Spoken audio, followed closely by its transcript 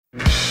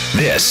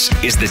This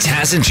is the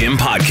Taz and Jim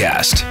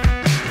podcast.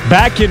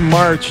 Back in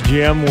March,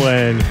 Jim,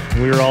 when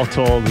we were all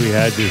told we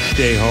had to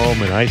stay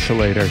home and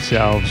isolate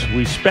ourselves,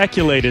 we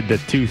speculated that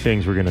two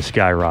things were going to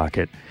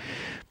skyrocket: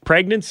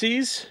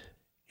 pregnancies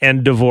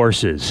and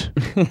divorces.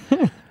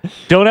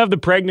 Don't have the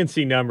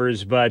pregnancy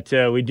numbers, but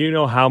we do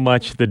know how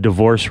much the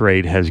divorce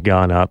rate has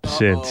gone up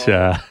since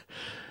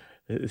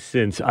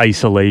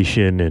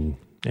isolation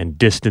and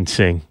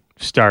distancing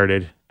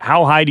started.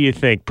 How high do you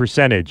think?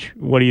 Percentage?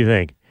 What do you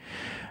think?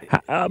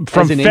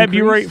 From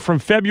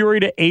February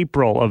to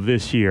April of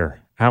this year,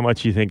 how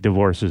much do you think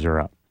divorces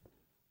are up?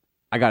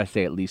 I gotta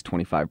say at least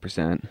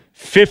 25%.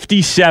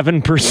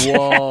 57%.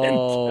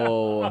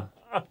 Whoa.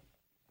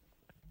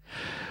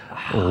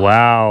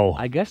 Wow.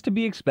 I guess to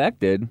be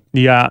expected.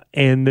 Yeah,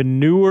 and the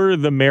newer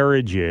the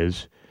marriage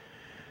is,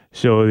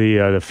 so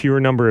the fewer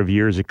number of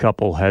years a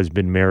couple has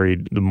been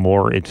married, the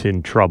more it's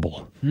in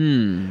trouble.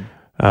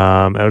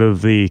 Out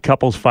of the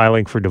couples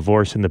filing for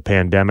divorce in the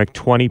pandemic,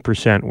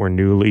 20% were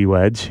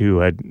newlyweds who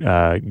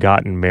had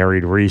gotten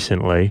married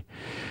recently,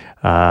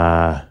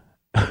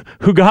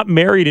 who got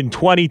married in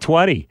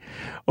 2020.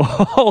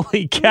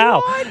 Holy cow.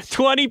 What?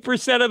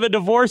 20% of the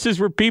divorces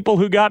were people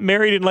who got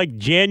married in like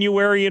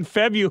January and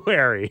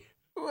February.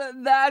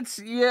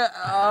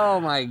 Oh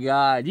my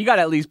God. You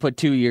gotta at least put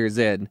 2 years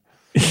in.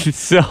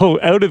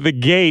 So out of the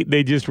gate,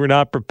 they just were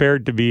not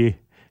prepared to be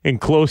in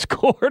close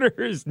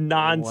quarters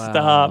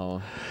nonstop.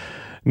 Wow.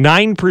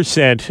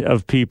 9%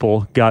 of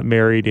people got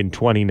married in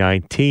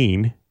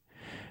 2019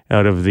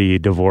 out of the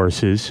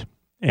divorces,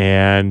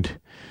 and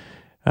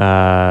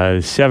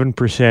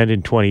 7%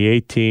 in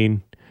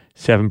 2018,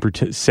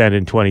 7%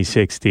 in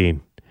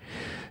 2016.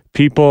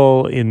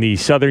 People in the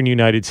southern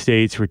United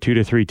States were 2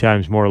 to 3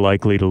 times more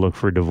likely to look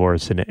for a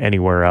divorce than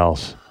anywhere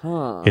else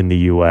in the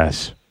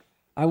U.S.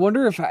 I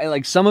wonder if,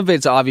 some of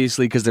it's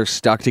obviously because they're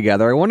stuck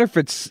together. I wonder if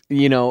it's,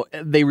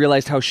 they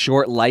realized how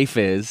short life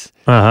is.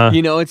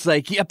 It's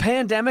like a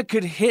pandemic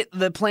could hit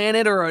the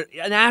planet or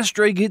an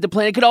asteroid could hit the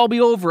planet. It could all be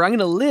over. I'm going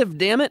to live,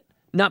 damn it,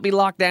 not be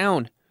locked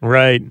down.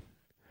 Right.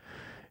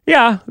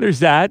 Yeah, there's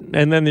that.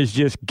 And then there's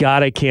just,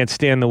 God, I can't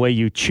stand the way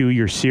you chew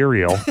your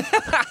cereal.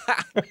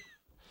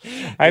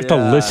 I have to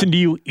listen to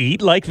you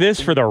eat like this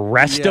for the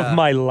rest of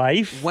my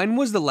life. When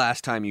was the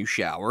last time you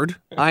showered?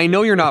 I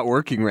know you're not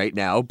working right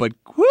now, but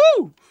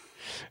whoo!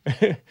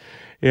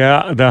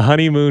 Yeah, the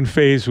honeymoon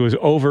phase was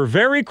over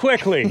very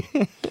quickly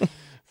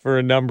for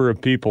a number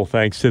of people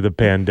thanks to the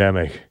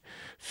pandemic.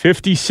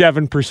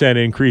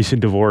 57% increase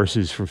in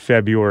divorces from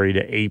February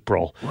to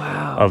April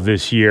of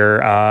this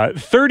year.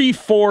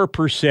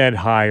 34%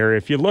 higher.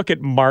 If you look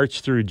at March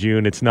through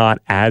June, it's not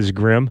as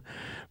grim,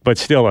 but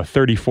still a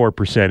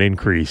 34%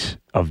 increase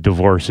of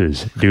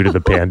divorces due to the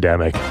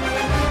pandemic.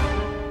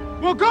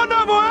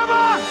 Wakanda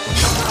forever!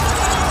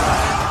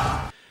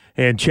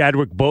 And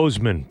Chadwick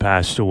Boseman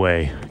passed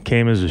away.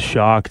 Came as a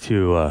shock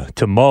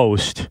to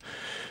most.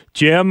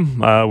 Jim,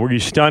 were you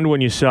stunned when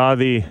you saw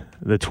the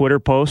Twitter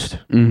post?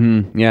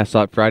 Mm-hmm. Yeah, I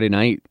saw it Friday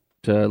night,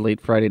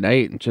 late Friday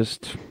night, and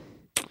just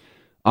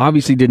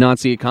obviously did not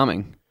see it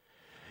coming.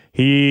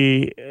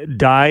 He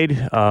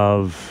died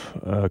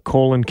of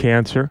colon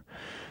cancer.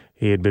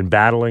 He had been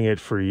battling it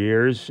for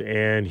years,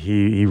 and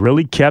he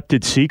really kept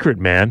it secret,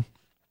 man.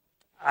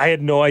 I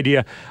had no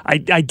idea. I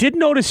did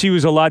notice he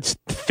was a lot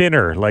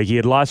thinner, like he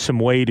had lost some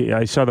weight.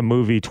 I saw the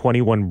movie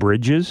 21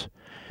 Bridges,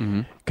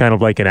 kind of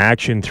like an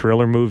action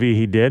thriller movie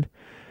he did.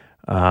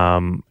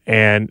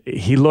 And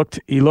he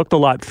looked a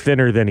lot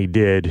thinner than he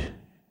did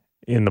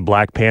in the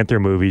Black Panther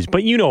movies.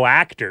 But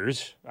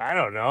actors, I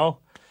don't know.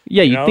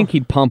 Yeah, you'd think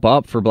he'd pump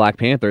up for Black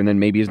Panther, and then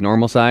maybe his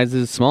normal size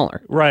is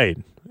smaller. Right.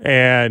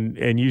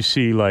 And you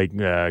see like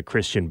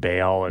Christian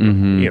Bale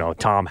and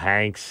Tom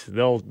Hanks,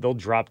 they'll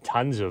drop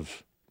tons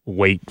of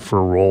weight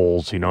for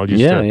roles, just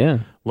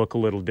to look a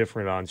little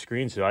different on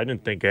screen. So I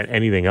didn't think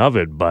anything of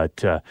it,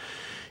 but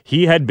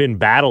he had been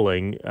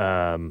battling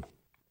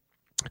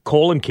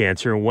colon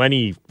cancer when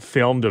he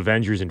filmed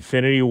Avengers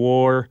Infinity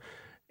War,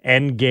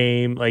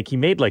 Endgame. Like he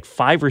made like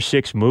 5 or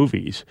 6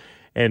 movies,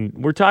 and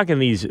we're talking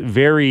these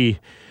very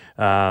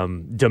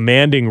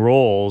demanding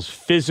roles,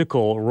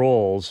 physical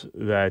roles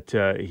that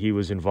he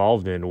was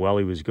involved in while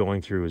he was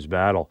going through his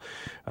battle.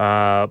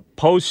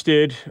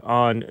 Posted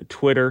on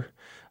Twitter,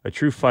 a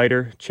true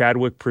fighter,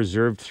 Chadwick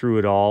preserved through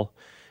it all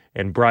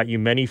and brought you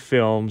many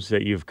films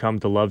that you've come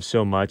to love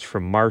so much,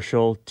 from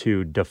Marshall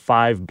to Da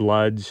 5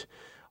 Bloods,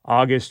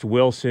 August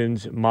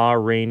Wilson's, Ma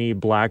Rainey,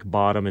 Black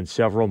Bottom, and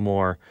several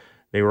more.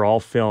 They were all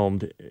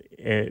filmed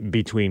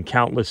between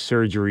countless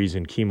surgeries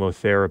and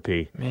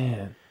chemotherapy.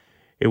 Man.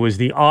 It was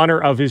the honor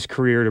of his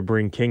career to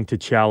bring King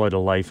T'Challa to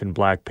life in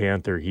Black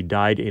Panther. He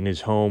died in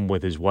his home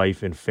with his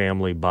wife and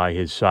family by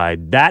his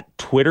side. That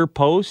Twitter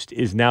post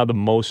is now the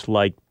most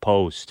liked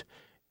post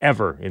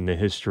ever in the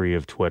history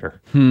of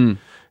Twitter.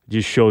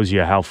 Just shows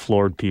you how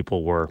floored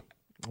people were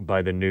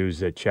by the news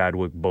that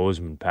Chadwick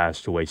Boseman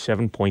passed away.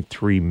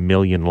 7.3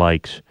 million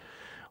likes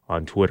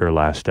on Twitter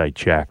last I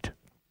checked.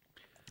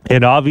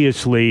 And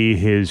obviously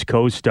his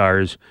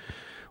co-stars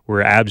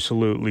We're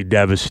absolutely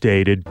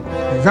devastated.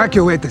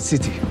 Evacuate the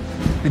city.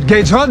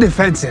 Engage all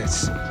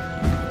defenses.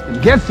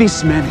 And get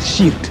this man a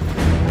shield.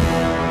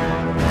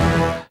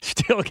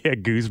 Still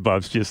get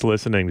goosebumps just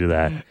listening to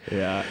that.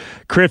 Yeah.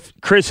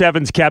 Chris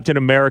Evans, Captain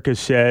America,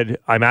 said,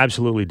 "I'm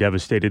absolutely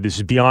devastated. This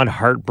is beyond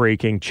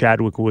heartbreaking.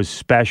 Chadwick was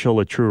special,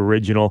 a true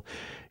original.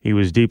 He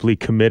was deeply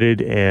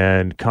committed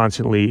and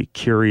constantly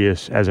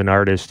curious as an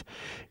artist.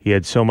 He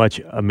had so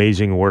much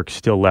amazing work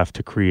still left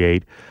to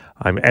create.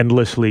 I'm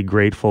endlessly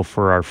grateful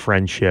for our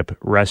friendship.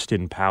 Rest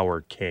in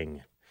power,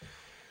 King."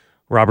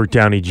 Robert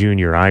Downey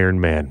Jr., Iron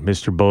Man.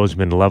 Mr.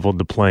 Boseman leveled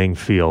the playing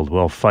field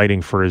while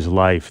fighting for his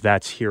life.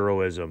 That's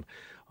heroism.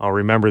 I'll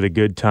remember the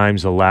good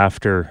times, the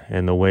laughter,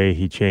 and the way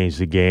he changed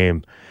the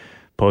game.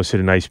 Posted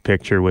a nice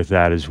picture with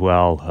that as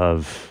well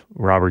of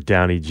Robert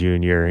Downey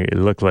Jr. It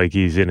looked like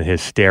he's in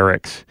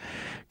hysterics,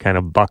 kind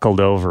of buckled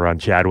over on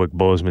Chadwick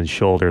Boseman's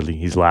shoulder.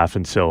 He's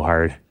laughing so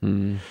hard.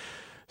 Mm.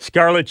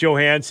 Scarlett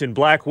Johansson,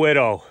 Black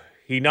Widow.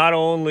 He not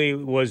only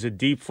was a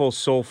deepful,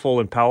 soulful,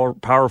 and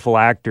powerful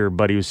actor,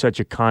 but he was such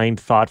a kind,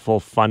 thoughtful,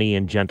 funny,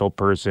 and gentle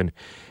person.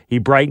 He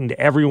brightened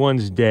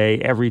everyone's day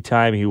every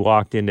time he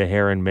walked into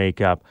hair and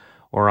makeup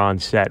or on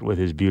set with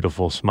his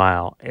beautiful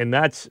smile. And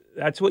that's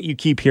what you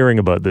keep hearing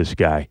about this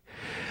guy,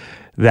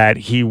 that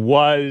he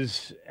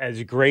was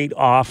as great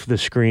off the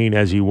screen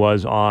as he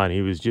was on.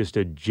 He was just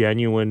a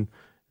genuine,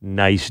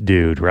 nice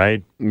dude,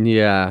 right?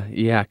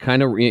 Yeah.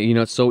 Kind of,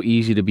 it's so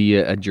easy to be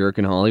a jerk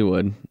in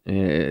Hollywood.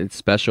 It's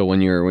special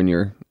when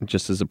you're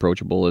just as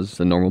approachable as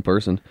a normal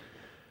person.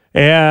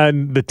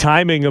 And the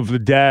timing of the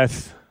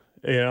death,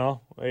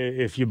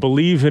 if you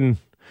believe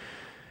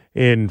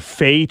in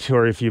fate,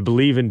 or if you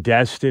believe in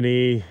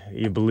destiny,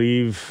 you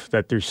believe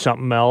that there's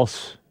something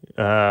else.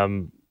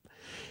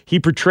 He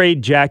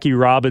portrayed Jackie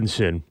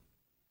Robinson,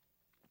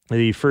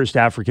 the first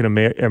African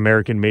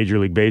American Major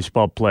League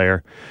Baseball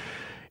player,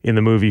 in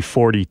the movie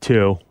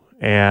 42.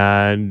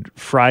 And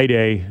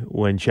Friday,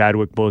 when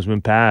Chadwick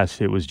Boseman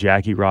passed, it was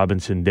Jackie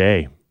Robinson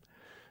Day,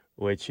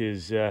 which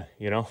is,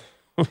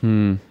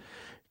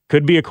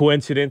 could be a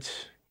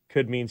coincidence,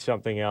 could mean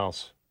something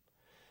else.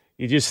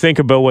 You just think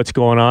about what's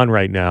going on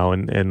right now,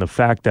 and the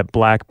fact that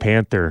Black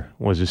Panther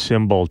was a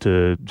symbol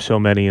to so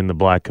many in the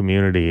Black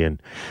community,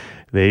 and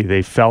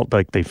they felt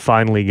like they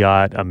finally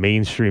got a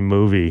mainstream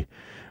movie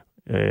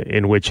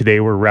in which they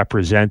were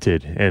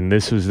represented, and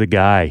this was the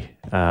guy.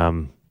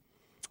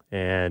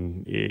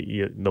 And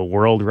the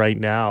world right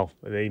now,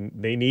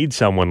 they need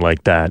someone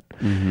like that.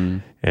 Mm-hmm.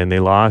 And they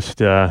lost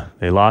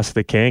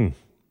the king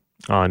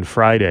on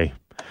Friday.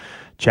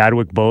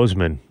 Chadwick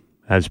Boseman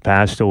has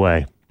passed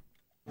away.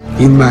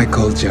 In my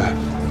culture,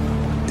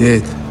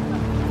 death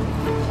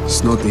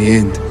is not the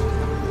end.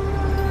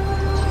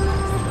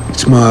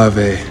 It's more of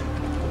a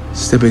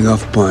stepping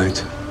off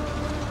point.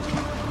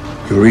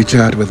 You reach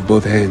out with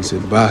both hands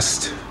in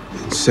Bast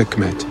and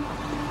Sekhmet.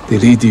 They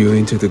lead you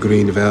into the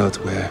green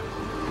veldt where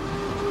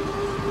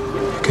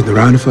you can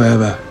run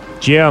forever.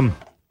 Jim.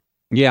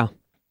 Yeah.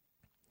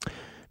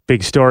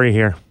 Big story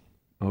here.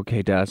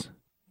 Okay, Daz.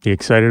 You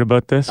excited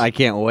about this? I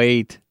can't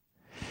wait.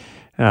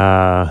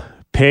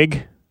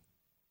 Pig.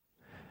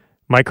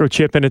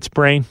 Microchip in its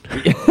brain.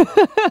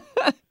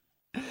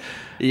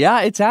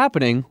 Yeah, it's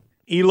happening.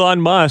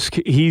 Elon Musk,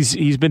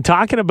 he's been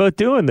talking about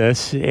doing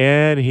this,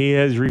 and he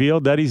has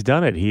revealed that he's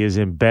done it. He has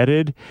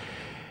embedded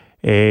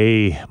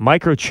a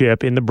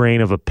microchip in the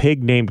brain of a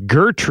pig named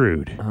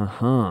Gertrude.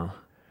 Uh-huh.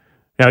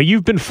 Now,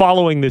 you've been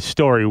following this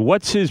story.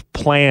 What's his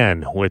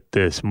plan with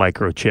this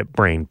microchip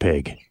brain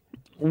pig?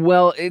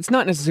 Well, it's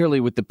not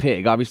necessarily with the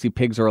pig. Obviously,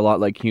 pigs are a lot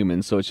like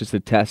humans, so it's just a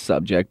test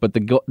subject. But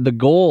the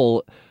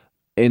goal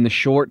in the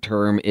short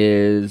term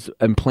is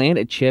implant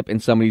a chip in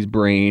somebody's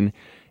brain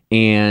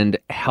and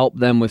help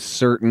them with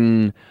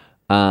certain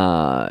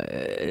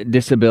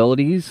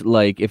disabilities.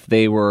 Like if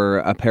they were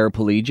a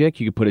paraplegic,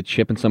 you could put a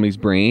chip in somebody's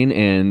brain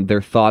and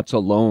their thoughts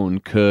alone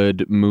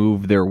could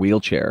move their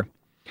wheelchair.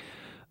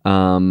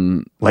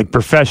 Like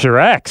Professor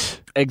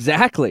X.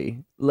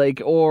 Exactly.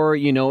 Like, or,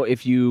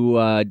 if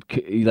you,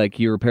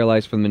 you're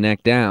paralyzed from the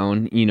neck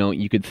down,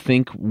 you could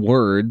think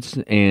words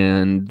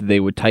and they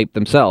would type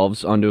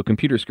themselves onto a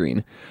computer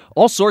screen.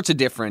 All sorts of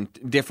different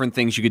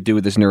things you could do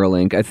with this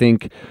Neuralink. I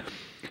think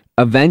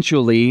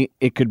eventually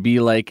it could be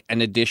like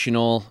an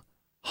additional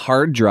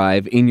hard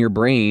drive in your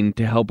brain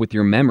to help with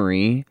your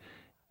memory.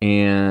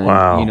 And,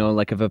 wow.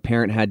 Like if a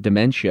parent had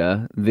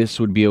dementia, this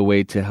would be a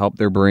way to help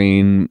their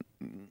brain,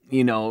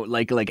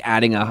 like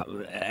adding a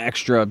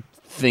extra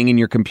thing in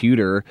your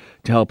computer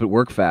to help it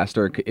work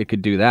faster. It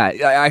could do that.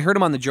 I heard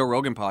him on the Joe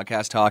Rogan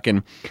podcast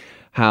talking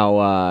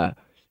how,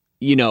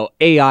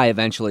 AI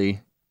eventually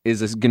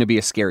is going to be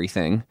a scary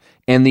thing.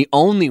 And the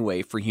only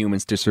way for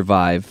humans to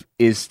survive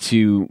is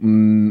to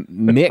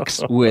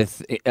mix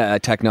with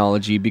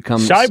technology, become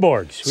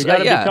cyborgs. We got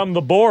to become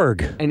the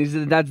Borg. And he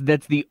said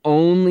that's the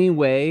only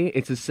way.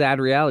 It's a sad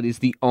reality. It's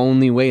the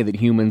only way that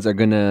humans are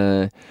going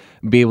to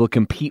be able to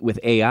compete with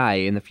AI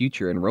in the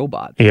future and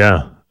robots.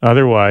 Yeah.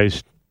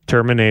 Otherwise,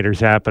 Terminator's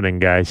happening,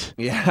 guys.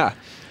 Yeah.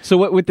 So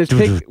what with this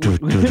pig,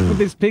 with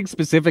this pig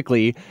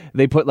specifically,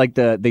 they put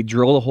they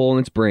drill a hole in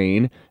its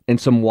brain, and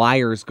some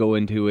wires go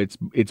into its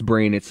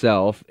brain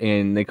itself,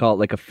 and they call it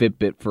like a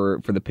Fitbit for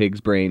the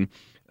pig's brain.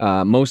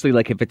 Mostly,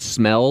 like if it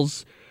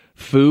smells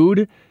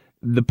food,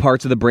 the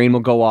parts of the brain will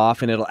go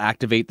off, and it'll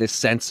activate this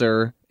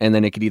sensor, and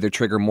then it could either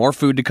trigger more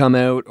food to come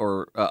out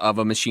or of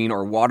a machine,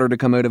 or water to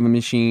come out of a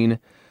machine.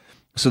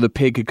 So the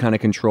pig could kind of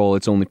control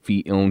its own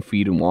feed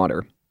and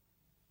water.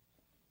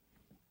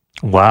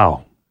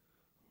 Wow.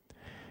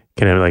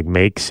 Can it like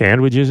make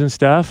sandwiches and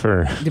stuff,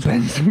 or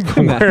depends?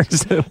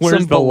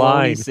 Where's the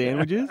line?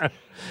 Sandwiches?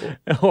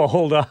 Oh,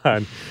 hold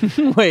on.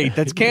 Wait,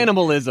 that's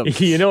cannibalism.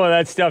 You know what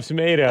that stuff's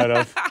made out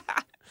of?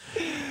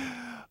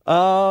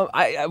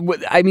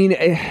 I mean,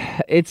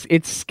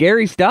 it's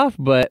scary stuff,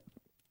 but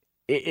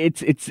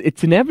it's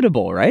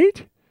inevitable,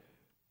 right?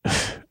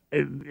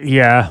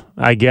 Yeah,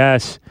 I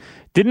guess.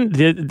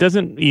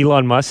 Doesn't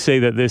Elon Musk say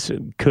that this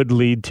could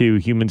lead to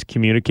humans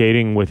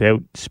communicating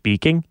without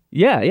speaking?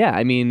 Yeah.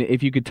 I mean,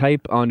 if you could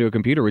type onto a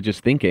computer with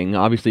just thinking,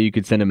 obviously you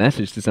could send a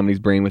message to somebody's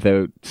brain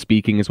without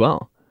speaking as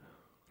well.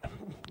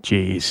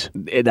 Jeez.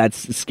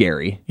 That's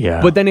scary.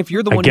 Yeah. But then if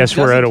you're the one I guess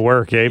we're out of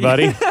work, eh,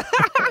 buddy?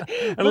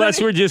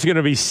 Unless we're just going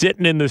to be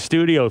sitting in the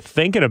studio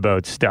thinking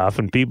about stuff,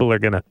 and people are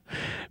going to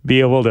be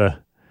able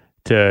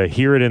to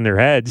hear it in their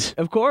heads.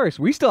 Of course.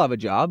 We still have a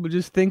job, but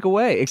just think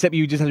away. Except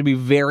you just have to be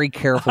very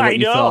careful what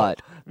you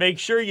thought. Make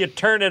sure you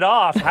turn it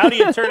off. How do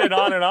you turn it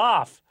on and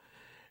off?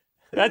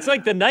 That's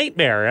like the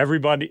nightmare,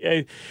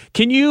 everybody.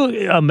 Can you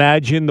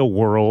imagine the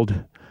world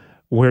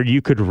where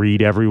you could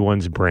read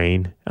everyone's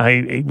brain?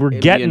 We're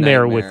getting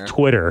there with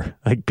Twitter.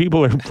 Like,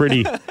 people are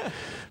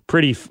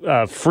pretty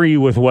free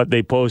with what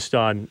they post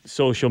on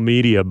social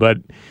media. But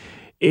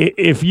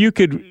if you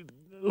could,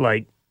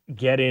 like,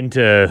 get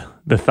into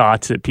the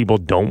thoughts that people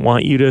don't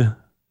want you to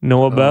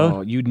know about.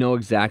 Oh, you'd know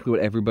exactly what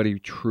everybody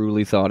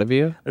truly thought of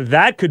you.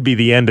 That could be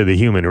the end of the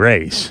human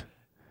race.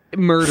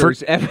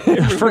 Murders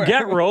everywhere.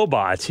 Forget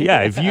robots.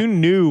 Yeah, if you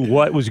knew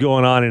what was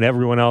going on in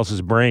everyone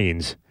else's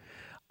brains,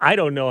 I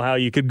don't know how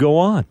you could go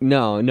on.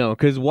 No,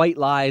 because white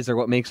lies are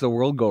what makes the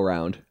world go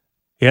round.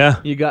 Yeah.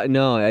 I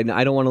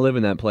don't want to live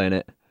in that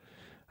planet.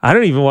 I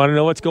don't even want to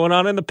know what's going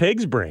on in the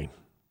pig's brain.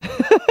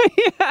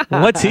 Yeah.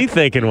 What's he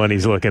thinking when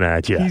he's looking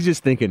at you? He's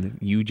just thinking,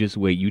 you just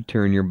wait, you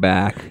turn your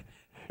back.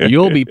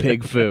 You'll be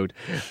pig food.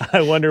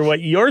 I wonder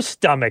what your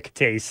stomach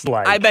tastes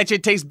like. I bet you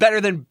it tastes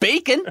better than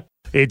bacon.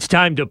 It's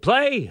time to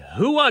play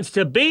Who Wants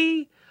to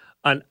Be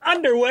an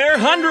Underwear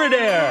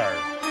Hundredaire?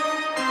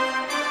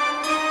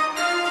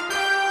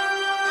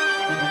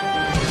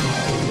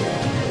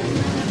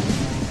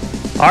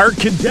 Our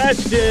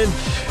contestant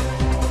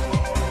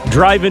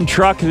driving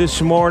truck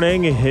this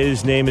morning,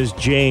 his name is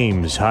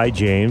James. Hi,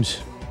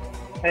 James.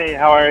 Hey,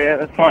 how are you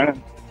this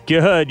morning?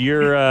 Good.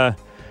 You're out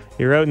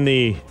in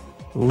the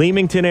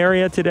Leamington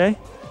area today?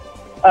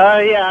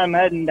 Yeah, I'm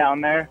heading down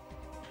there.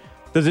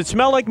 Does it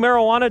smell like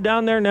marijuana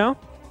down there now?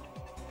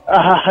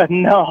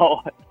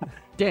 No.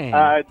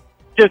 Dang.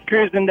 Just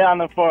cruising down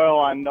the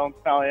 401. Don't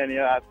smell any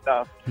of that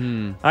stuff.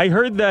 I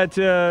heard that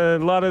a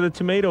lot of the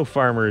tomato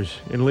farmers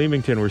in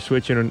Leamington were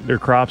switching their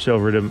crops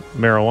over to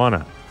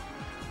marijuana.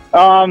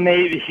 Oh,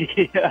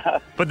 maybe. Yeah.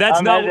 But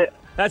that's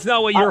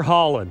not what you're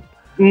hauling.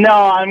 No,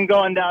 I'm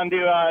going down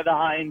to the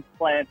Heinz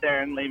plant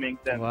there in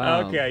Leamington.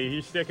 Wow. Okay,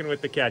 you're sticking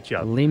with the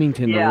ketchup.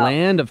 Leamington, the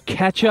land of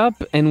ketchup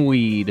and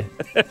weed.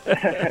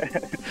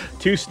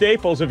 Two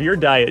staples of your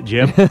diet,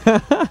 Jim.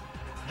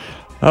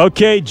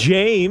 Okay,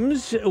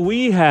 James,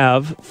 we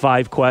have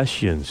 5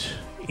 questions.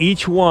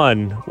 Each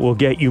one will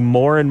get you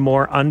more and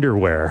more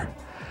underwear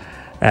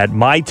at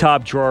My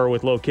Top Drawer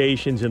with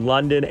locations in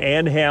London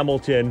and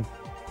Hamilton.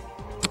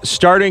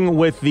 Starting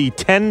with the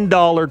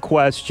 $10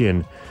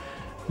 question.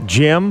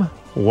 Jim,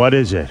 what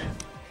is it?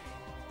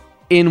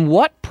 In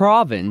what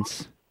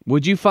province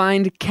would you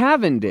find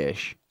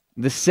Cavendish,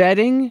 the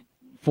setting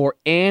for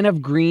Anne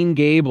of Green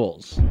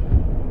Gables?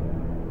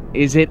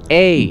 Is it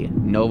A,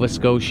 Nova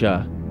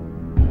Scotia,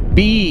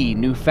 B,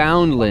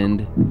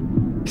 Newfoundland,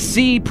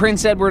 C,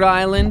 Prince Edward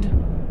Island,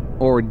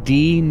 or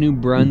D, New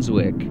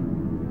Brunswick?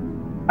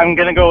 I'm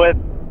going to go with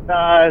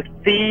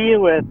C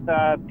with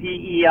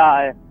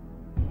PEI.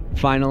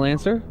 Final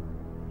answer?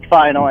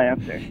 Final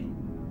answer.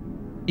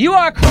 You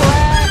are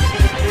correct!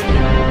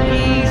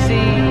 Easy.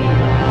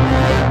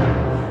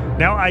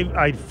 Now,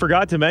 I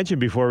forgot to mention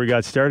before we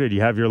got started, you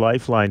have your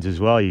lifelines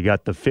as well. You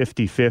got the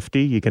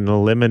 50-50. You can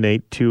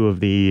eliminate 2 of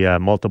the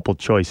multiple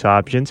choice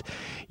options.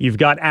 You've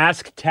got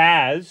Ask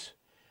Taz.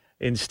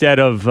 Instead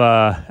of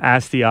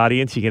Ask the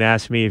Audience, you can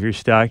ask me if you're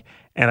stuck.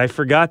 And I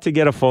forgot to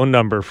get a phone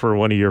number for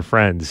one of your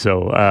friends.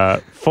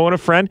 So phone a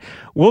friend.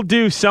 We'll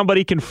do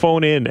somebody can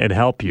phone in and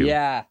help you.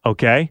 Yeah.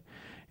 Okay?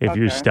 If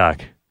you're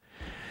stuck.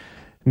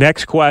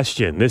 Next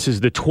question. This is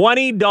the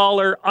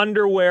 $20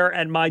 underwear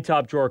and My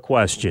Top Drawer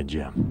question,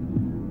 Jim.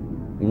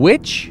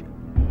 Which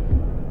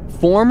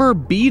former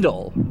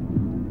Beatle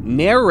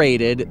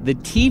narrated the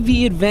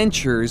TV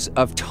adventures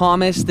of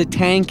Thomas the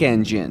Tank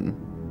Engine?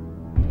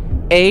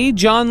 A,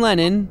 John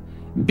Lennon,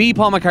 B,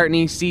 Paul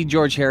McCartney, C,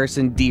 George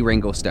Harrison, D,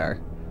 Ringo Starr.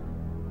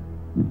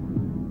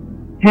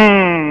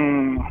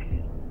 I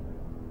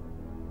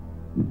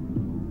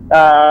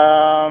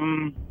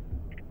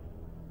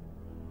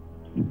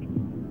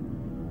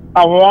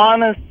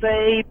want to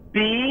say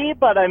B,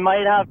 but I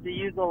might have to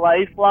use a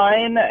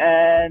lifeline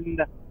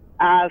and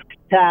ask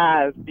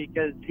Taz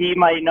because he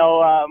might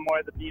know more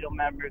of the Beatle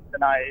members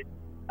than I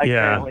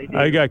currently do.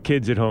 I got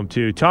kids at home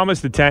too. Thomas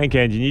the Tank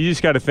Engine, you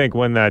just got to think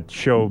when that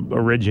show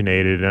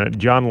originated.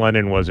 John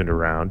Lennon wasn't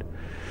around.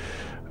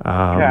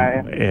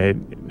 Okay.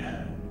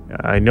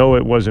 I know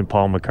it wasn't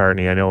Paul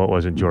McCartney. I know it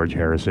wasn't George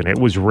Harrison. It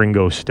was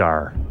Ringo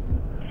Starr.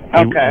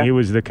 Okay. He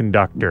was the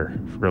conductor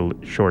for a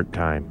short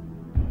time.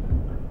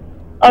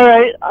 All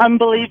right, I'm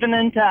believing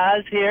in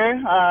Taz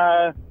here.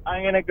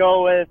 I'm going to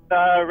go with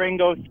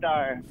Ringo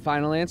Starr.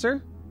 Final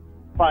answer?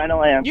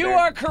 Final answer. You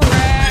are correct!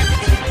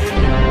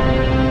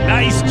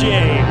 Nice,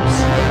 James.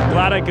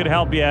 Glad I could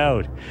help you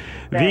out.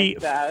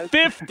 Thanks, the Taz.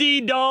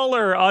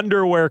 $50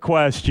 underwear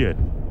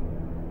question.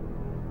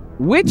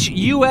 Which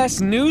U.S.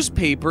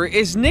 newspaper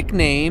is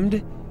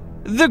nicknamed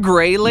the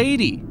Gray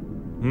Lady?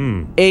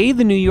 A,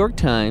 the New York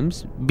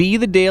Times, B,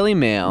 the Daily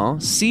Mail,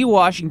 C,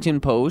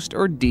 Washington Post,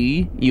 or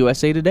D,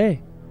 USA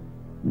Today?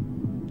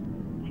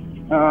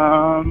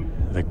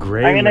 The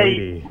Gray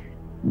Lady.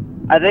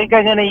 I think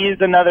I'm going to use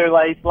another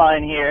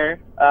lifeline here.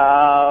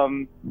 I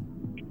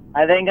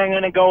think I'm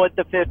going to go with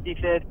the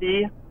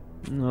 50-50.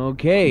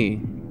 Okay.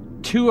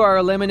 2 are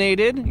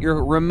eliminated.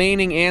 Your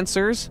remaining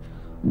answers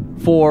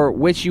for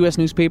which U.S.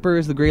 newspaper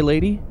is the Gray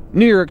Lady?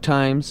 New York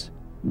Times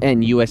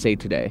and USA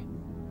Today.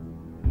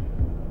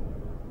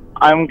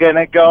 I'm going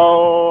to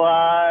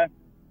go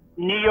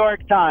New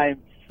York Times.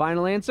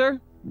 Final answer?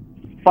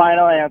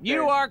 Final answer.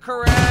 You are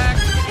correct.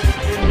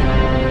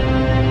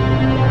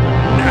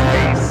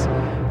 Nice.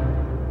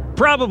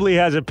 Probably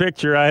has a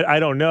picture. I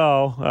don't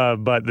know,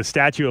 but the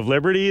Statue of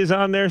Liberty is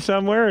on there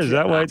somewhere. Is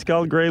that why it's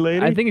called Gray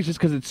Lady? I think it's just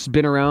because it's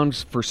been around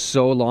for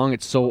so long.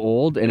 It's so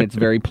old, and it's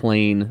very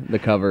plain, the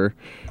cover,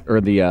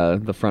 or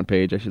the front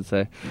page, I should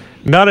say.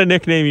 Not a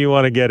nickname you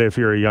want to get if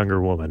you're a younger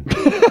woman.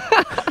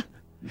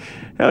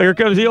 Hell, here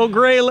comes the old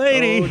Gray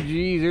Lady. Oh,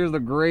 geez, here's the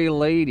Gray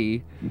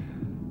Lady.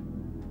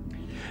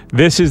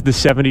 This is the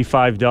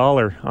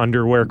 $75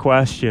 underwear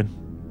question.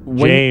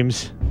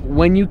 James.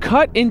 When you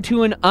cut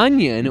into an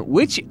onion,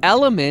 which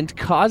element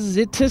causes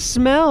it to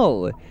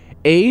smell?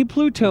 A,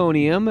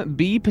 plutonium,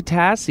 B,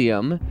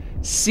 potassium,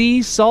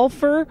 C,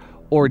 sulfur,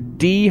 or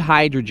D,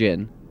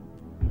 hydrogen?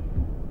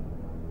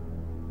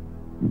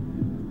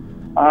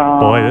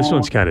 Boy, this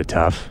one's kind of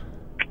tough.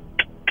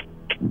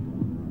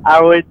 I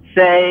would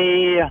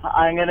say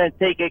I'm going to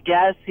take a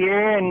guess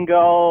here and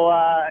go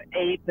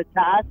A,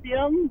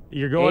 potassissium.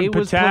 You're going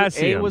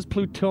potassium. A was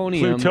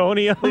plutonium.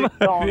 Plutonium?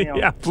 Plutonium.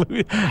 Yeah,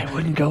 I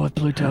wouldn't go with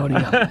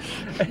plutonium.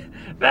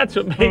 That's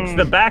what makes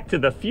the Back to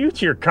the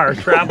Future car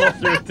travel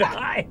through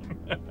time.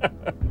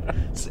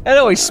 It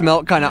always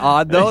smelled kind of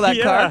odd, though, that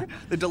Yeah. car.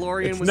 The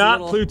DeLorean It's was not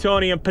a little...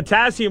 plutonium.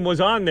 Potassium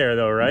was on there,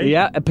 though, right?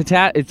 Yeah,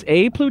 it's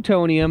A,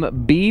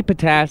 plutonium, B,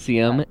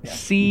 potassium,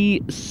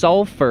 C,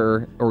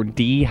 sulfur, or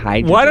D,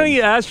 hydrogen. Why don't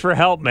you ask for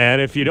help, man?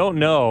 If you don't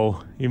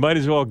know, you might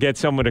as well get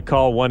someone to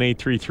call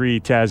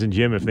 1-833-Taz and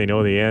Jim if they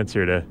know the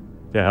answer to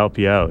help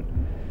you out.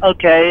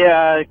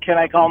 Okay, can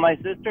I call my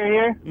sister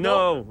here?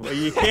 No,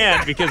 you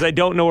can't because I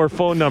don't know her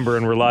phone number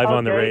and we're live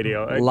on the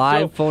radio.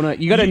 Live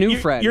phone. You got a new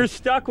friend. You're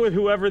stuck with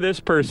whoever this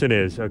person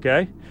is,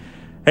 okay?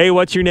 Hey,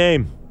 what's your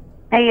name?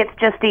 Hey, it's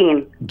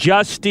Justine.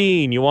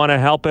 Justine, you want to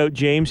help out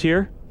James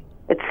here?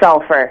 It's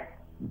sulfur.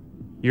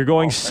 You're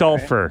going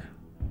sulfur.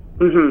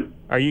 Mm-hmm.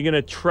 Are you going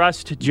to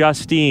trust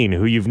Justine,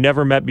 who you've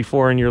never met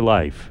before in your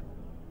life?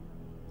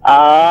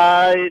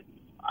 I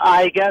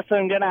guess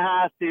I'm going to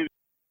have to.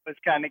 Was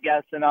kind of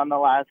guessing on the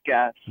last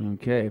guess.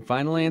 Okay,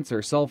 final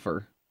answer,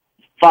 sulfur.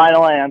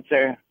 Final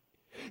answer.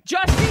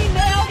 Justine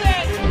nailed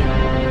it!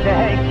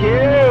 Thank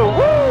you!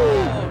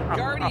 Woo!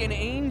 Guardian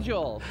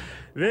angel.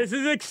 This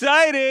is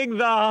exciting.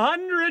 The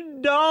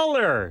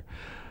 $100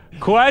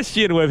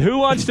 question with Who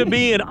Wants to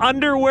Be an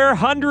Underwear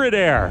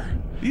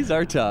Hundredaire? These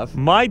are tough.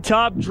 My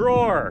top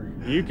drawer.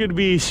 You could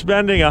be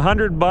spending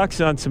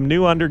 $100 on some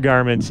new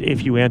undergarments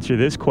if you answer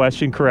this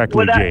question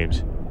correctly,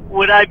 James.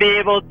 Would I be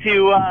able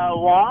to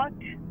walk?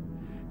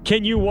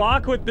 Can you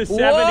walk with the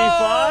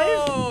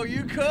 75? Whoa,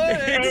 you could.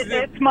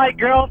 It's my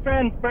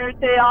girlfriend's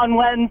birthday on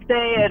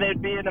Wednesday, and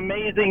it'd be an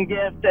amazing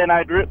gift, and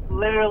I'd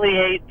literally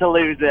hate to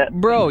lose it.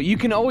 Bro, you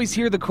can always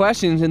hear the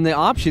questions and the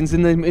options.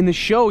 In the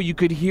show, you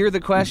could hear the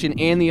question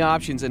and the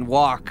options and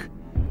walk.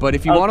 But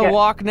if you want to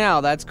walk now,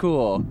 that's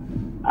cool.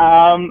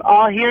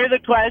 I'll hear the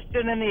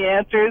question and the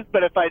answers,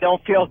 but if I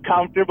don't feel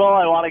comfortable,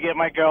 I want to get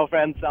my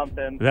girlfriend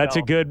something. That's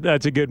a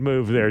good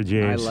move there,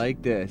 James. I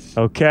like this.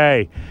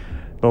 Okay.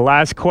 The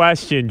last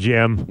question,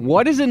 Jim.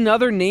 What is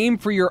another name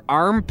for your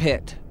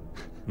armpit?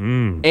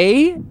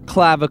 A,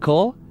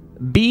 clavicle,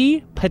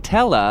 B,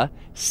 patella,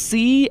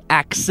 C,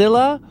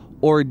 axilla,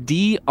 or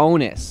D,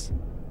 onus?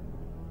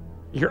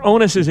 Your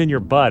onus is in your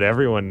butt.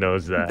 Everyone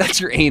knows that. That's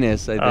your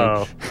anus,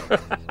 I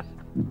think.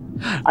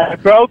 I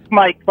broke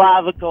my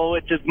clavicle,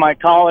 which is my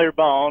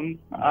collarbone.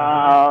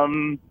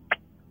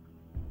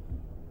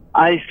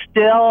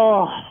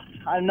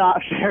 I'm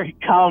not very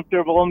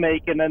comfortable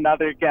making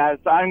another guess.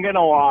 I'm going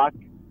to walk.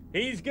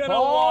 He's going to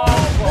walk,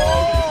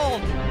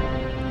 folks.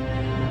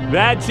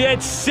 That's it.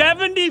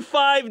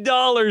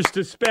 $75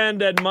 to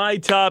spend at My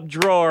Top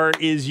Drawer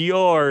is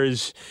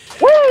yours.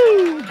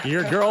 Woo!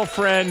 Your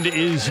girlfriend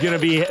is going to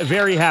be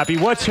very happy.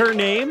 What's her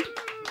name?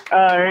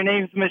 Her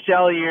name's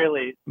Michelle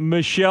Yearly.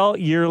 Michelle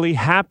Yearly,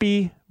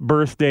 happy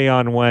birthday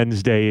on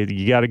Wednesday.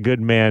 You got a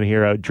good man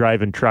here out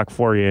driving truck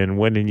for you and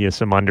winning you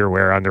some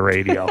underwear on the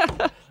radio.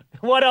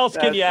 What else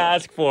can you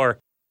ask for?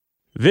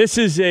 This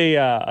is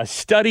a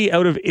study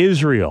out of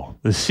Israel.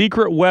 The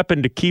secret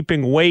weapon to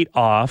keeping weight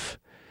off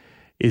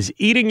is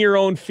eating your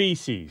own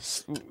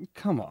feces.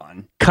 Come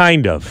on.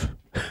 Kind of.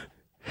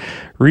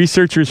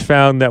 Researchers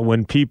found that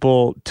when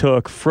people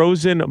took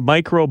frozen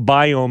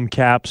microbiome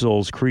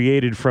capsules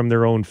created from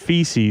their own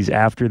feces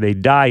after they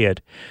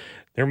diet,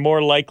 they're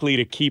more likely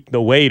to keep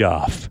the weight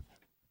off.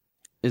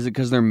 Is it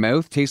because their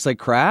mouth tastes like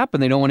crap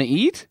and they don't want to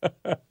eat?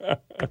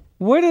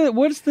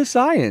 What's the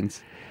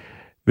science?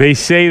 They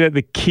say that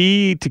the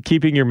key to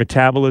keeping your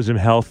metabolism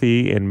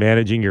healthy and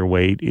managing your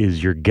weight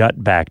is your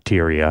gut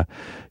bacteria.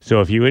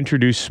 So if you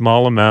introduce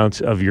small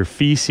amounts of your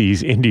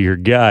feces into your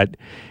gut,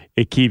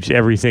 it keeps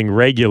everything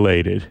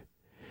regulated.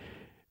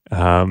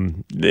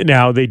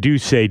 Now, they do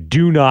say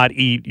do not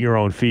eat your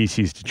own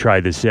feces to try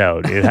this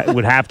out. It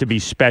would have to be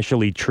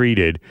specially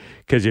treated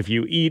because if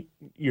you eat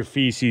your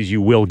feces,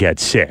 you will get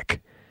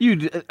sick.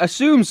 You'd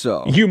assume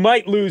so. You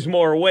might lose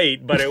more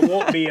weight, but it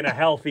won't be in a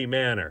healthy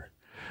manner.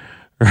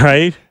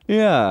 Right?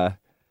 Yeah.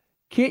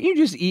 Can't you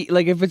just eat,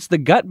 like if it's the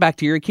gut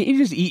bacteria, can't you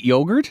just eat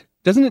yogurt?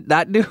 Doesn't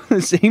that do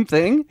the same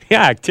thing?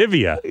 Yeah,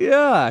 Activia.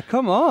 Yeah,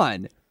 come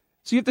on.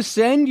 So you have to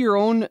send your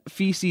own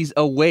feces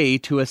away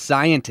to a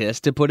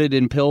scientist to put it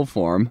in pill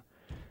form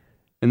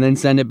and then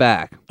send it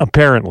back.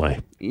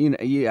 Apparently.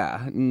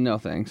 Yeah, no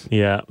thanks.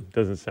 Yeah,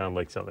 doesn't sound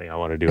like something I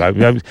want to do.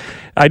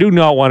 I do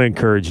not want to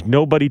encourage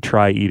nobody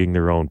try eating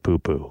their own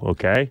poo-poo,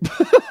 okay?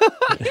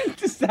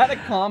 Is that a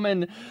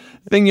common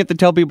thing you have to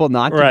tell people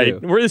not to do?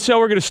 Right. We're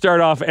going to start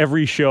off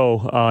every show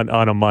on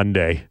a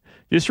Monday.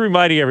 Just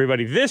reminding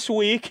everybody, this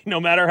week,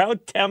 no matter how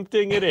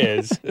tempting it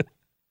is,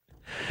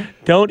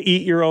 don't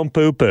eat your own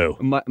poo-poo.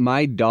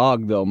 My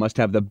dog, though, must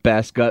have the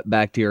best gut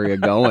bacteria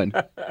going.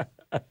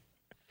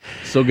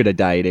 So good at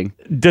dieting.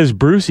 Does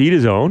Bruce eat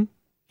his own?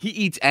 He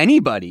eats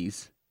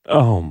anybody's.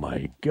 Oh,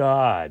 my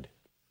God.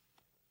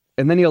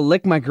 And then he'll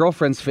lick my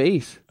girlfriend's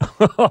face.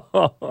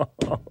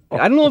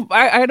 I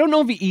don't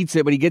know if he eats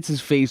it, but he gets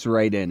his face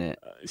right in it.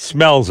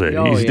 Smells it.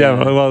 Oh, He's yeah.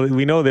 definitely. Well,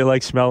 we know they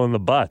like smelling the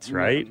butts,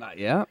 right?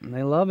 Yeah,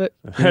 they love it.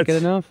 Can't get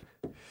enough.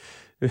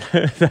 We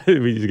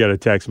just got a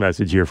text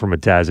message here from a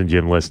Taz and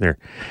Jim listener.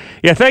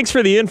 Yeah, thanks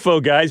for the info,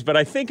 guys, but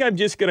I think I'm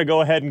just going to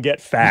go ahead and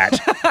get fat.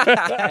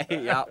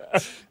 Yeah.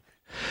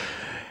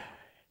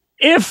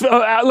 If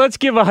let's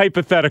give a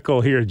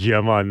hypothetical here,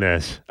 Jim, on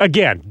this.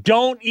 Again,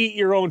 don't eat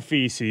your own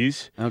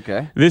feces.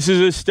 Okay. This is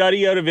a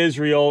study out of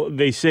Israel.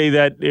 They say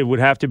that it would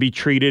have to be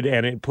treated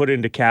and put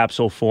into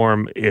capsule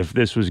form if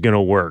this was going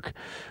to work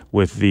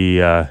with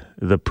the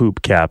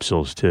poop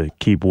capsules to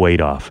keep weight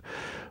off.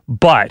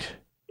 But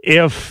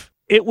if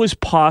it was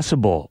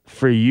possible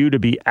for you to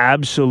be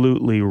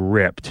absolutely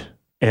ripped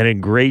and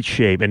in great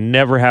shape and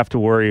never have to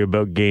worry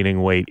about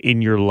gaining weight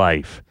in your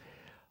life,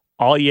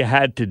 all you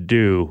had to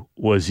do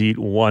was eat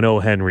one O.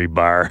 Henry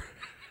bar.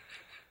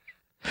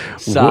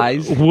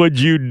 Size? Would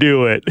you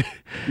do it?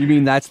 You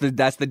mean that's the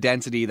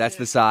density, that's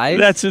the size?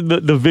 That's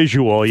the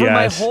visual, For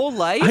yes. my whole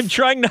life? I'm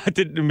trying not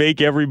to make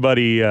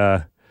everybody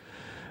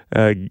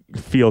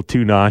feel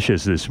too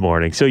nauseous this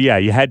morning. So, yeah,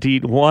 you had to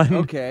eat one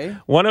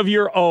of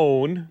your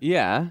own.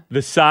 Yeah.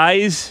 The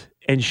size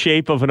and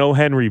shape of an O.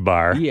 Henry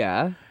bar.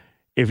 Yeah.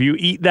 If you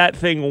eat that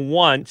thing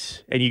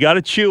once and you got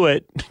to chew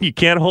it, you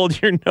can't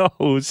hold your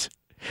nose.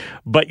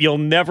 But you'll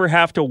never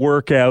have to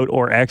work out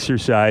or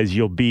exercise.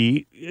 You'll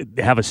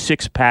have a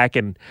six-pack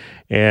and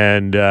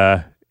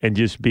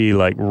just be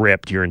like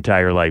ripped your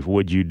entire life.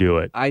 Would you do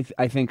it? I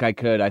think I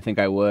could. I think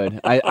I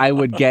would. I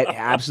would get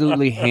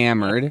absolutely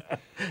hammered.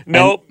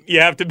 Nope, you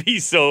have to be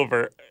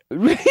sober.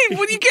 Well,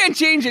 you can't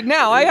change it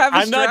now. I have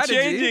a strategy. I'm not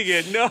changing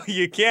it. No,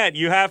 you can't.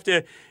 You have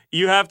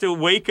to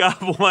wake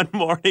up one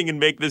morning and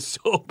make the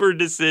sober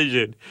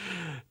decision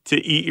to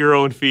eat your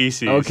own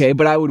feces. Okay,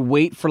 but I would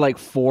wait for like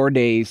 4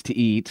 days to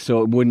eat,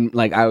 so it wouldn't,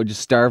 like, I would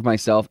just starve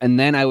myself, and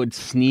then I would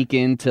sneak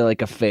into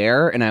like a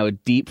fair and I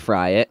would deep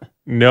fry it.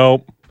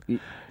 Nope.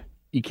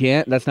 You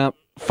can't? That's not...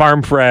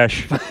 Farm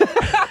fresh.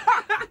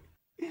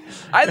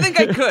 I think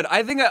I could.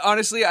 I think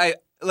honestly,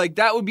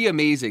 that would be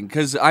amazing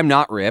because I'm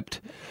not ripped.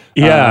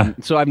 Yeah.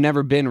 So I've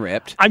never been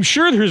ripped. I'm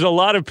sure there's a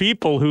lot of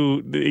people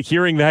who,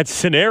 hearing that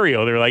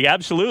scenario, they're like,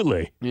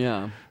 absolutely.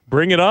 Yeah.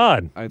 Bring it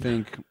on. I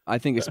think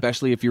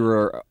especially if you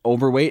were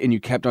overweight and you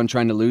kept on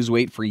trying to lose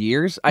weight for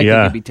years, I think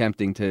it'd be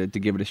tempting to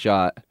give it a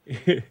shot.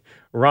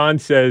 Ron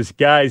says,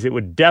 guys, it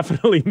would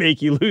definitely make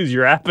you lose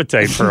your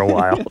appetite for a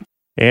while.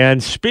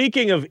 And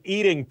speaking of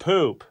eating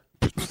poop.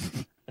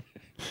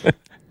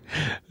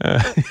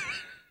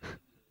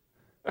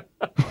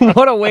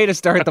 What a way to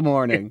start the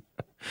morning.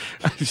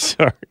 I'm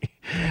sorry.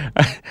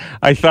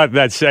 I thought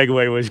that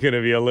segue was going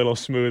to be a little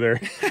smoother.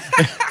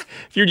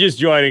 If you're just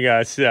joining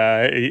us,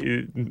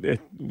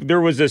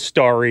 there was a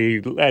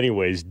story.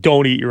 Anyways,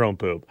 don't eat your own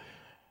poop.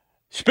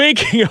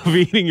 Speaking of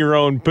eating your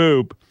own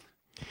poop,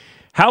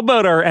 how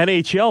about our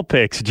NHL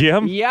picks,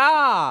 Jim?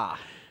 Yeah.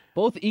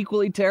 Both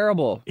equally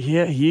terrible.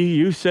 Yeah,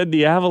 you said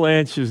the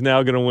Avalanche is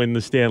now going to win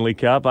the Stanley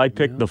Cup. I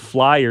picked the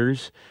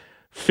Flyers.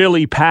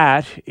 Philly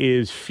Pat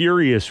is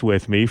furious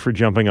with me for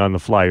jumping on the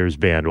Flyers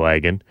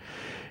bandwagon.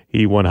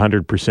 He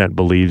 100%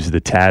 believes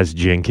the Taz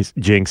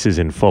jinx is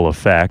in full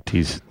effect.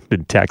 He's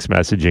been text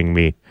messaging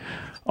me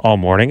all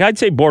morning. I'd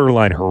say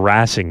borderline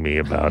harassing me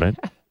about it.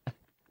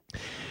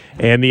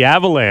 And the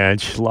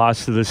Avalanche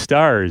lost to the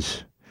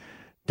Stars.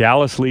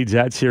 Dallas leads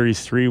that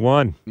series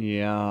 3-1.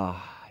 Yeah.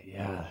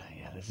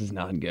 This is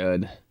not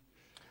good.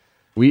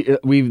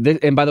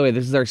 And by the way,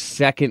 this is our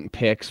second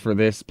picks for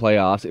this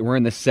playoffs. We're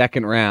in the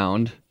second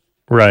round.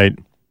 Right.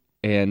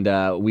 And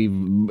we've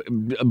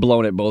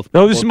blown it both.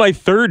 No, this is my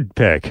third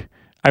pick.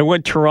 I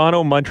went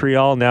Toronto,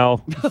 Montreal, now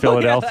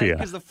Philadelphia.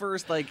 Because the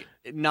first,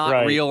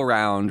 not real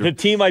round. The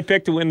team I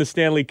picked to win the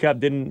Stanley Cup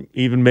didn't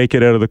even make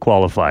it out of the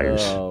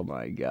qualifiers. Oh,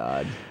 my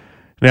God.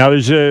 Now,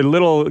 there's a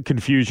little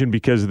confusion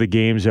because of the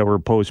games that were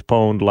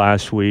postponed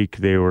last week.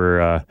 They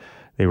were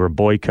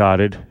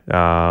boycotted.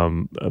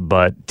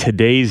 But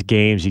today's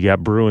games, you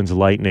got Bruins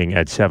Lightning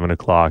at 7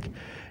 o'clock.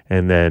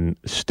 And then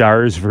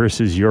Stars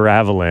versus your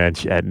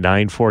Avalanche at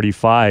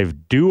 9:45.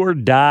 Do or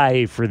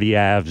die for the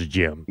Avs,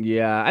 Jim.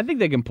 Yeah, I think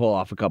they can pull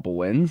off a couple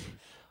wins.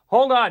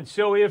 Hold on.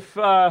 So if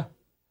the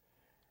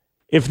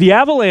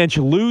Avalanche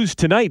lose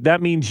tonight,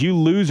 that means you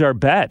lose our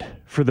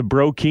bet for the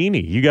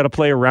Brokini. You got to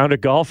play a round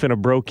of golf in a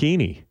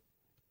Brokini.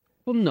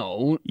 Well,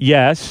 no.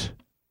 Yes.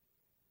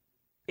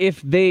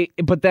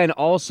 But then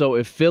also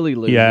if Philly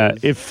loses. Yeah,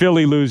 if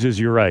Philly loses,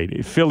 you're right.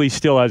 If Philly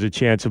still has a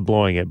chance of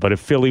blowing it, but if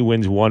Philly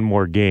wins one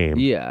more game.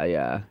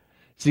 Yeah.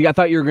 See, I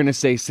thought you were going to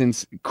say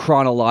since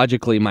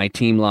chronologically my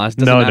team lost,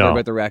 doesn't matter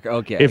about the record.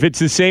 Okay. If it's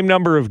the same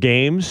number of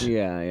games.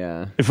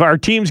 Yeah. If our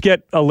teams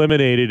get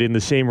eliminated in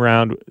the same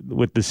round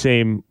with the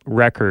same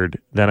record,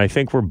 then I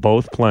think we're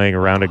both playing a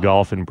round of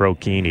golf in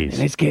Brokinis.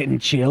 It's getting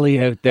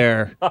chilly out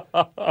there.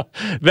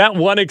 That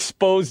one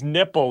exposed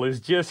nipple is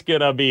just going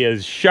to be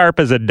as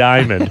sharp as a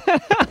diamond.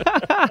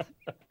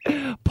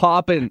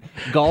 Popping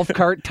golf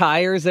cart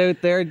tires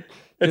out there.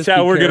 That's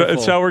how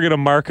we're gonna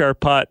mark our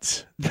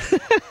putts.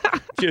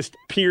 Just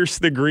pierce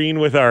the green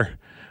with our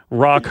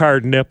rock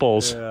hard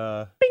nipples.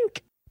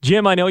 Bink.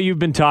 Jim, I know you've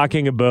been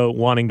talking about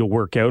wanting to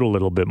work out a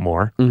little bit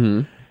more.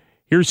 Mm-hmm.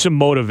 Here's some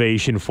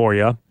motivation for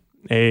you.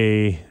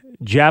 A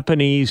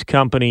Japanese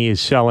company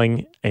is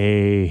selling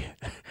a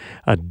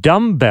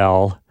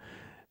dumbbell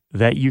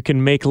that you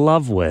can make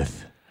love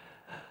with.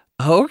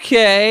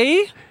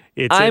 Okay.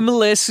 I'm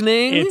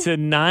listening. It's a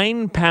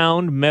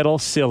 9-pound metal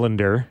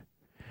cylinder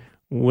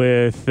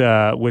with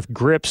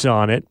grips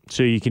on it,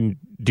 so you can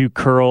do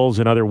curls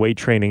and other weight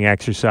training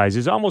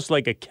exercises, almost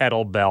like a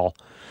kettlebell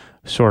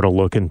sort of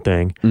looking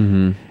thing.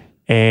 Mm-hmm.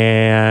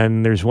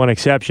 And there's one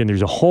exception.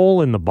 There's a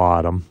hole in the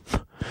bottom,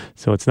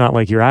 so it's not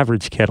like your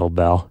average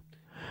kettlebell.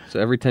 So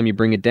every time you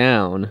bring it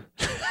down...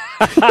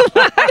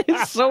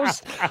 It's so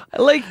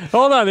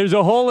hold on, there's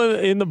a hole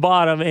in the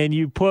bottom and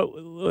you put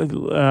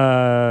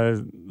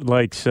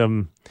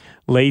some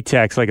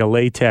latex, like a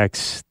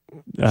latex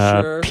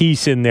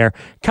piece in there,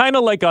 kind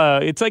of like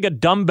it's like a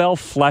dumbbell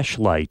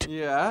fleshlight.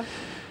 Yeah.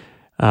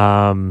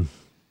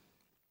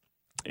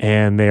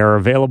 And they are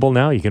available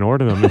now. You can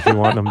order them if you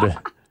want them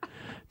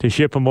to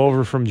ship them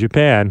over from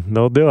Japan.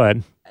 They'll do it.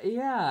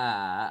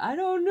 Yeah, I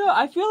don't know.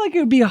 I feel like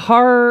it would be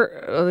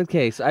hard.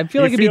 Okay, so I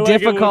feel like it'd be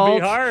difficult. It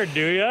would be hard,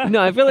 do you?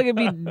 No, I feel like it'd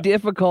be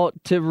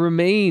difficult to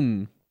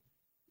remain.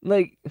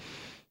 I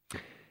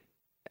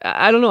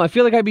don't know. I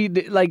feel like I'd be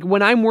like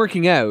when I'm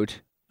working out.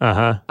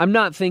 I'm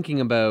not thinking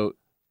about,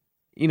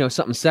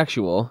 something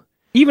sexual.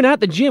 Even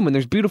at the gym when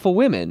there's beautiful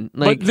women.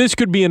 But this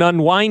could be an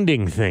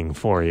unwinding thing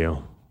for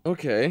you.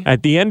 Okay.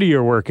 At the end of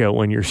your workout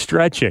when you're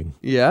stretching.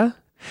 Yeah.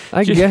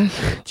 I guess.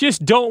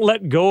 Just don't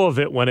let go of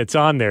it when it's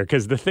on there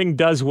because the thing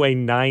does weigh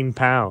 9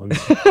 pounds.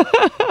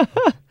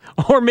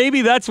 Or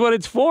maybe that's what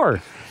it's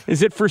for.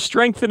 Is it for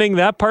strengthening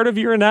that part of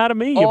your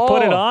anatomy? You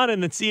put it on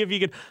and then see if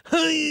you can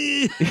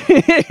lift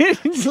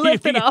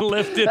it up.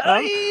 Lift it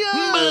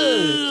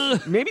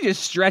up. Maybe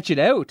just stretch it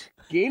out.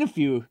 Gain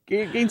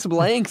gain some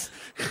length.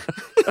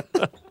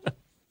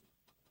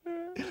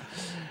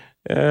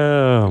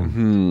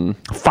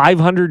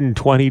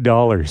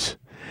 $520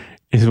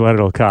 is what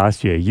it'll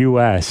cost you,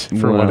 U.S.,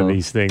 for one of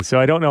these things. So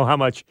I don't know how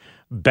much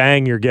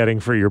bang you're getting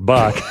for your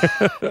buck.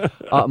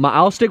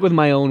 I'll stick with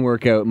my own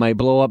workout, my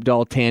blow-up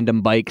doll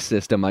tandem bike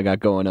system I got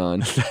going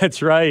on.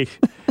 That's right.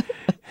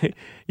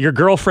 Your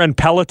girlfriend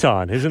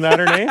Peloton, isn't that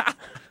her name?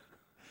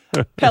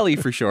 Pelly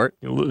for short.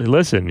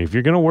 Listen, if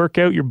you're going to work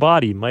out your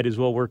body, you might as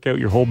well work out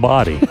your whole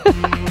body.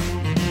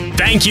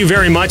 Thank you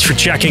very much for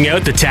checking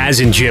out the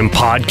Taz and Jim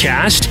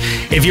podcast.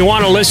 If you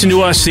want to listen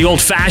to us the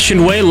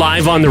old-fashioned way,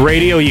 live on the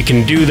radio, you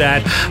can do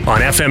that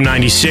on FM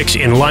 96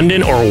 in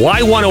London or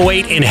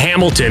Y108 in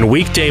Hamilton,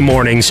 weekday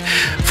mornings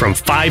from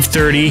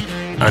 5:30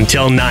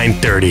 until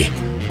 9:30.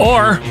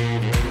 Or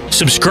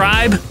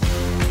subscribe,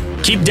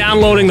 keep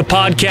downloading the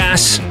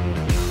podcasts,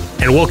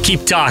 and we'll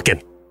keep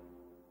talking.